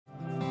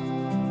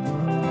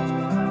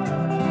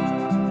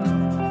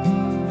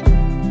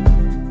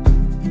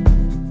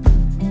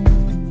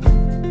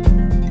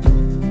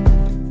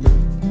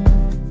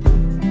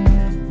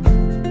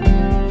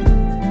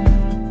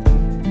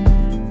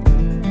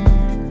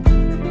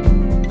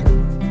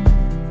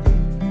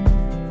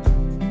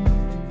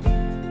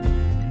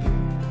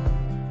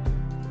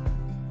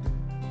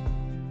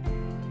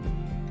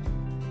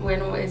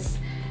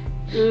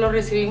lo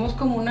recibimos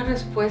como una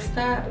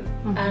respuesta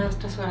a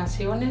nuestras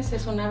oraciones.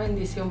 Es una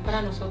bendición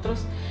para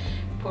nosotros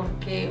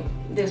porque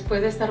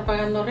después de estar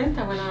pagando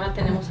renta, bueno, ahora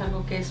tenemos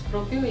algo que es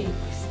propio y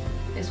pues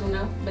es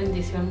una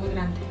bendición muy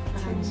grande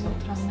para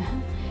nosotros.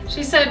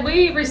 She said,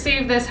 we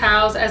received this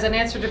house as an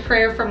answer to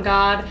prayer from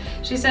God.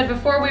 She said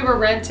before we were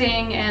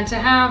renting, and to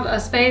have a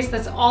space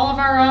that's all of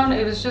our own,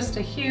 it was just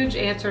a huge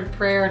answered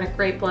prayer and a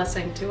great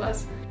blessing to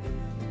us.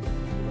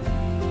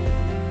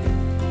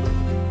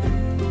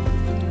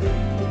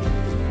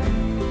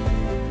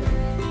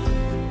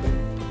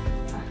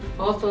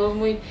 Oh, todos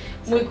muy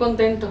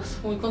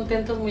contentos,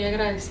 muy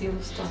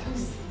agradecidos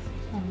todos.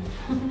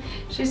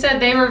 She said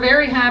they were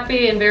very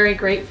happy and very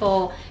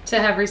grateful to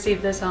have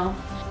received this home.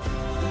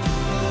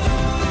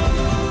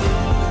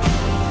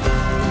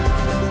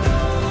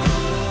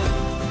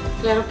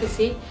 Claro que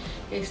sí,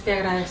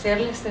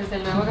 agradecerles, desde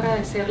luego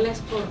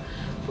agradecerles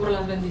por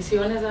las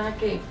bendiciones, ¿verdad?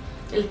 Que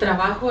el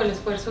trabajo, el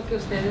esfuerzo que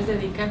ustedes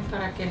dedican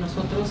para que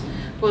nosotros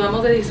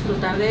podamos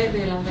disfrutar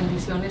de las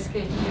bendiciones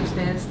que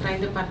ustedes traen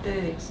de parte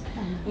de Dios.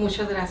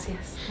 Muchas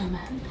gracias.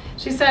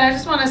 She said, I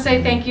just want to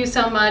say thank you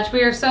so much.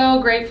 We are so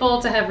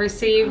grateful to have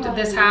received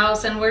this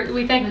house, and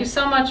we thank you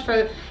so much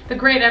for the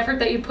great effort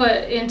that you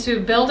put into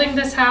building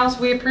this house.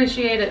 We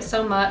appreciate it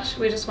so much.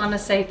 We just want to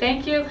say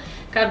thank you.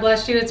 God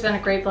bless you. It's been a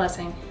great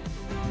blessing.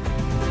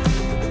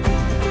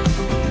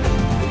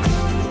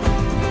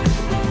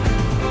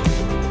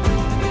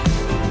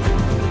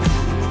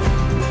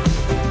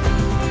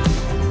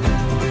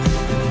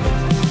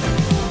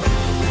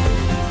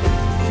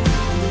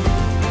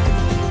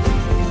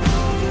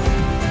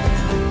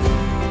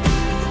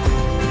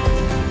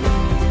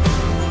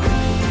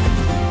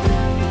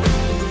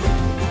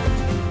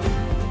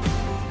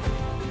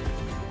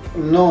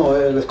 No,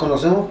 les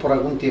conocemos por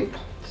algún tiempo,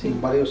 sí,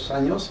 varios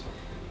años,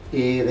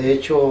 y de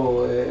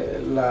hecho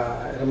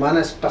la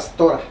hermana es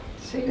pastora.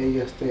 Sí.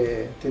 Ella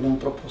tiene un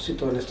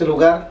propósito en este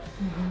lugar,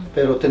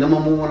 pero tenemos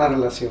muy buena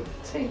relación.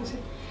 Sí, sí.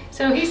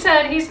 So he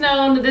said he's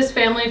known this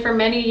family for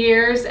many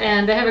years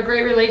and they have a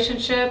great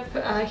relationship,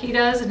 he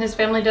does and his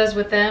family does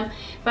with them.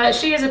 But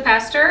she is a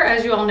pastor,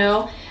 as you all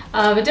know,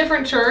 of a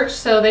different church,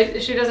 so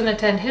she doesn't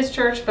attend his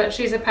church, but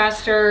she's a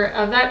pastor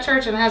of that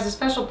church and has a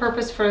special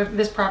purpose for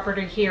this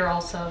property here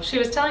also. She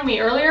was telling me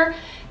earlier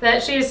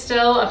that she is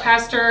still a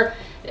pastor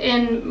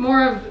in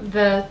more of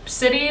the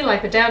city,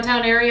 like the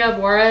downtown area of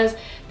Juárez,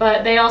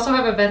 but they also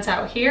have events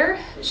out here.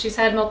 She's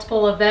had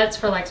multiple events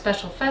for like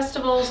special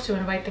festivals to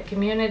invite the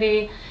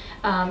community,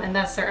 and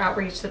that's their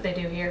outreach that they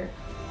do here.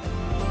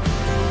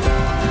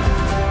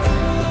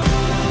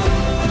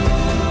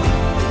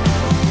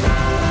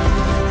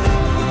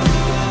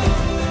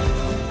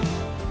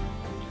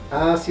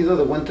 Ha sido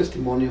de buen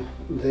testimonio.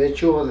 De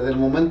hecho, desde el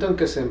momento en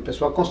que se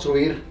empezó a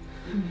construir,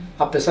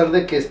 a pesar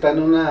de que está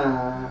en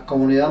una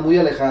comunidad muy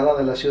alejada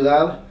de la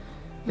ciudad,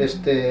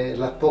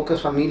 las pocas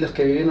familias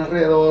que viven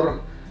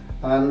alrededor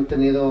han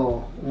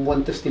tenido un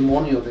buen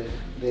testimonio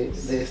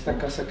de esta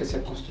casa que se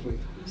ha construido.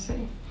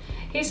 Sí.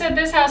 He said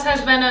this house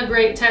has been a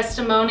great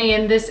testimony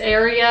in this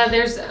area.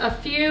 There's a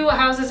few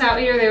houses out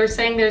here. They were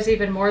saying there's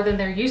even more than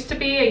there used to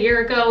be a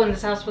year ago when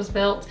this house was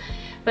built.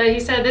 But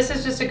he said this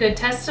is just a good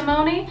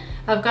testimony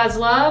of God's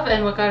love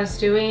and what God is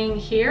doing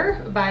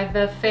here by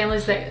the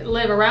families that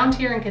live around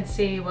here and can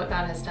see what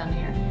God has done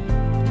here.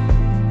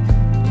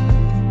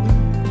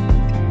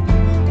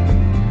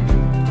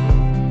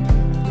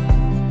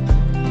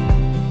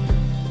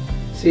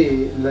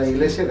 Sí, la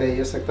iglesia de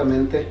ella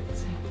exactamente.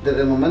 Sí.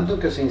 Desde el momento en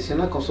que se inició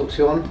la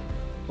construcción,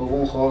 hubo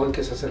un joven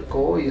que se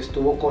acercó y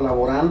estuvo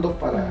colaborando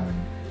para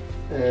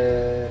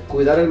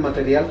cuidar el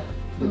material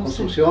de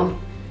construcción.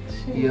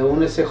 Sí. Y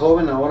aún ese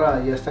joven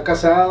ahora ya está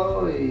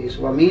casado y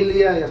su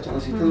familia ya están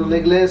asistiendo a la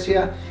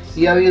iglesia,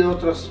 y ha habido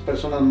otras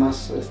personas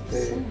más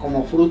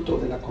como fruto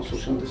de la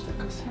construcción de esta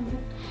casa.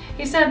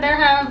 He said there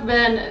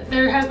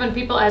has been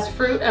people as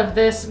fruit of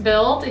this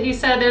build. He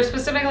said there's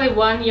specifically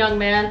one young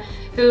man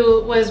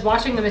who was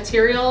watching the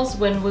materials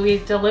when we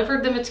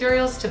delivered the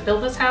materials to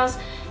build this house,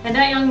 and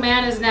that young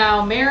man is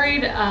now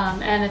married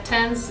and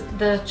attends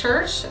the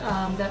church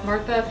that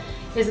Martha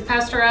is a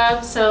pastor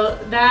of. So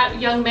that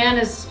young man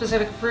is a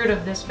specific fruit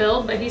of this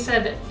build, but he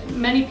said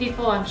many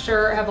people, I'm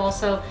sure, have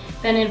also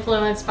been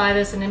influenced by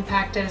this and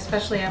impacted,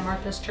 especially at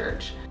Martha's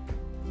church.